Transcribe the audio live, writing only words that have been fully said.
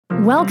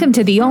Welcome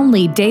to the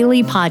only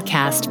daily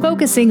podcast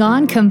focusing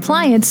on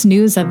compliance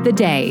news of the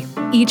day.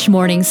 Each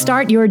morning,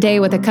 start your day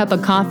with a cup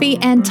of coffee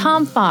and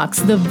Tom Fox,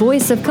 the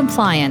voice of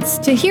compliance,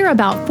 to hear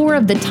about 4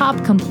 of the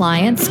top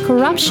compliance,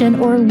 corruption,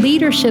 or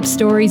leadership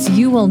stories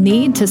you will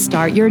need to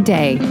start your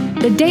day.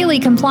 The Daily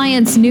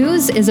Compliance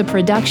News is a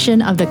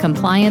production of the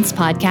Compliance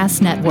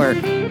Podcast Network.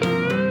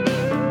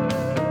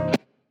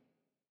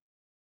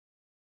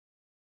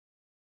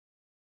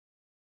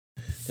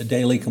 The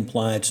Daily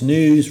Compliance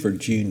News for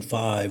June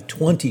 5,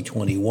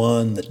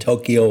 2021, the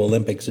Tokyo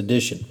Olympics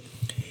edition.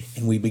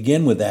 And we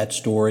begin with that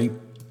story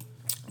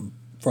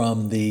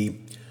from the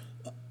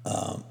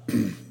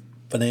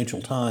Financial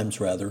Times,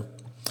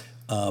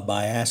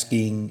 by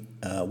asking,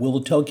 will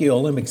the Tokyo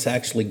Olympics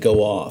actually go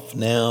off?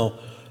 Now,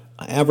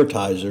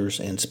 advertisers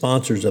and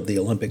sponsors of the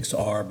Olympics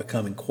are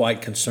becoming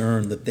quite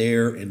concerned that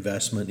their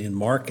investment in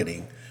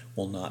marketing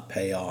will not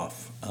pay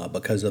off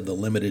because of the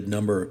limited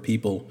number of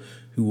people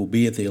who will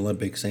be at the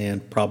Olympics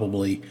and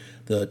probably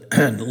the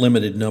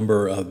limited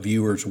number of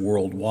viewers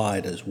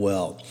worldwide as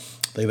well.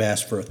 They've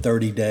asked for a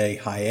 30-day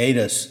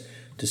hiatus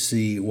to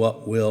see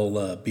what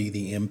will be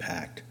the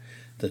impact.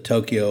 The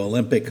Tokyo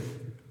Olympic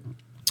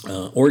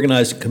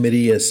Organizing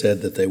Committee has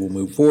said that they will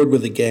move forward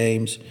with the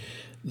games.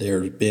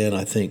 There's been,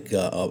 I think,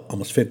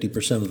 almost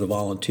 50% of the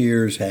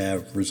volunteers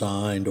have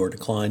resigned or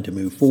declined to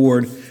move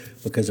forward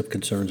because of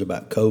concerns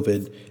about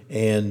COVID,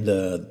 and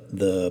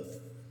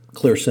the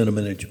clear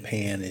sentiment in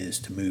Japan is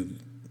to move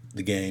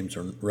the games,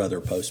 or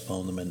rather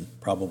postpone them and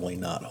probably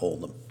not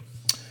hold them.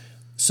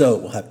 So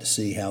we'll have to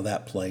see how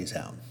that plays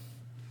out.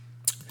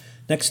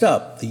 Next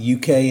up, the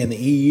UK and the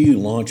EU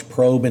launched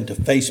probe into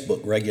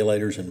Facebook.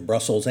 Regulators in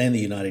Brussels and the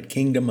United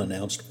Kingdom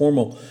announced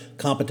formal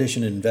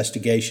anti-competition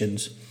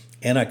investigations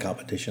into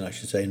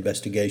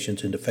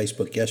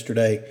Facebook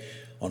yesterday.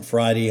 On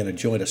Friday, in a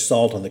joint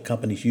assault on the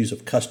company's use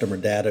of customer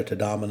data to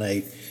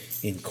dominate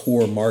in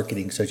core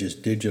marketing such as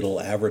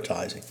digital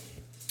advertising.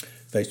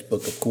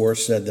 Facebook, of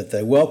course, said that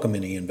they welcome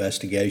any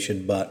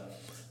investigation, but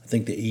I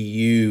think the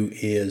EU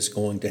is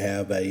going to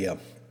have a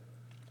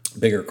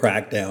bigger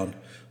crackdown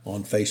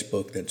on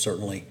Facebook than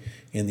certainly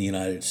in the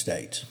United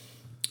States.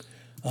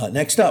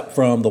 Next up,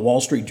 from the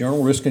Wall Street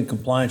Journal, Risk and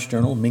Compliance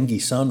Journal,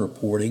 Mingi Sun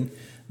reporting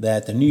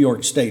that the New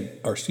York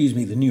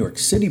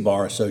City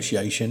Bar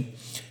Association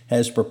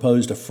has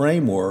proposed a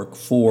framework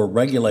for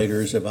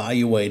regulators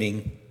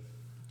evaluating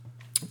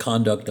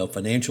conduct of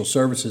financial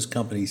services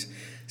companies,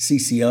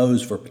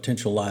 CCOs, for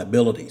potential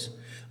liabilities.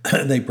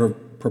 They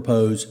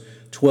propose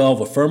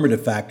 12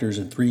 affirmative factors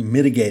and 3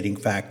 mitigating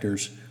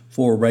factors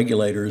for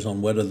regulators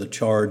on whether to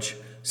charge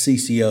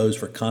CCOs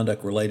for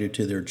conduct related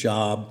to their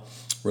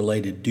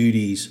job-related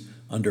duties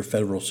under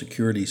federal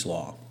securities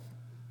law.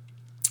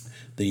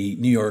 The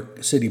New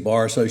York City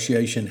Bar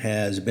Association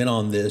has been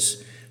on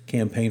this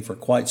campaign for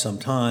quite some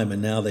time,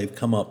 and now they've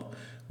come up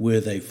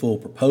with a full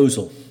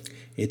proposal.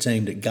 It's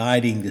aimed at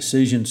guiding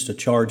decisions to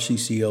charge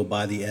CCO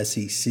by the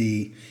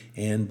SEC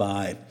and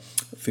by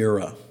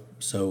FIRA.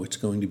 So it's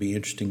going to be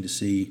interesting to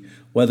see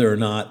whether or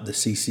not the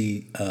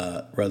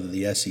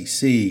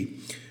SEC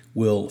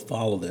will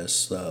follow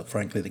this.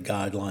 Frankly, the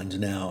guidelines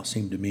now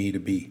seem to me to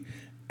be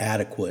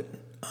adequate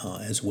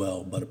as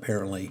well, but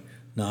apparently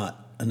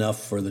not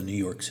enough for the New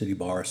York City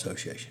Bar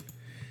Association.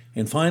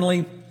 And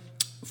finally,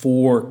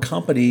 for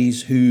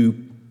companies who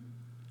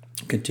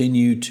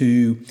continue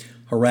to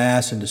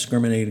harass and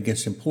discriminate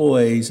against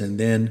employees and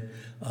then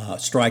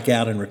strike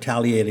out and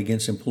retaliate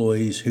against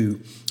employees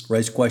who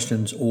raise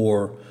questions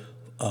or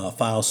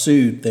file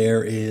suit,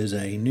 there is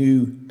a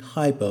new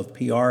type of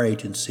PR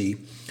agency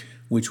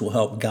which will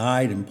help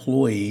guide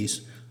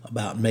employees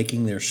about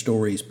making their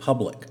stories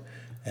public.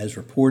 As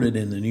reported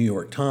in the New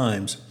York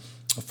Times,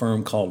 a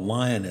firm called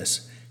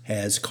Lioness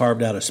has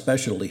carved out a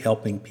specialty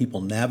helping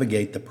people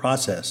navigate the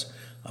process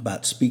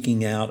about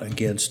speaking out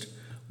against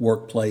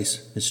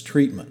workplace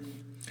mistreatment.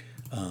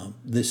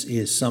 This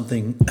is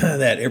something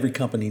that every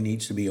company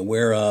needs to be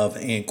aware of,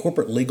 and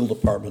corporate legal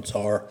departments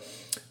are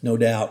no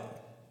doubt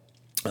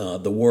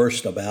the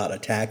worst about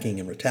attacking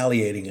and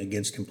retaliating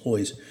against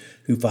employees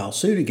who file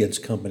suit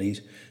against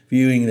companies,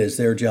 viewing it as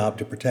their job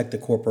to protect the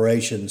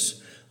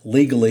corporations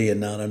legally and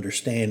not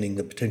understanding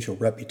the potential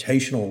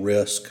reputational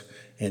risk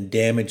and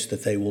damage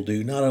that they will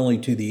do not only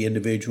to the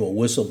individual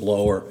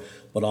whistleblower,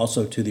 but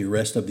also to the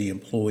rest of the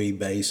employee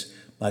base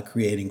by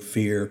creating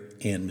fear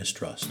and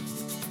mistrust.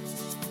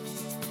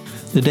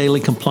 The Daily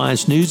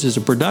Compliance News is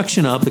a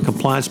production of the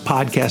Compliance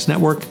Podcast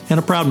Network and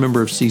a proud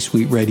member of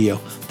C-Suite Radio.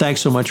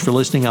 Thanks so much for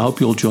listening. I hope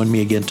you'll join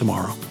me again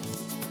tomorrow.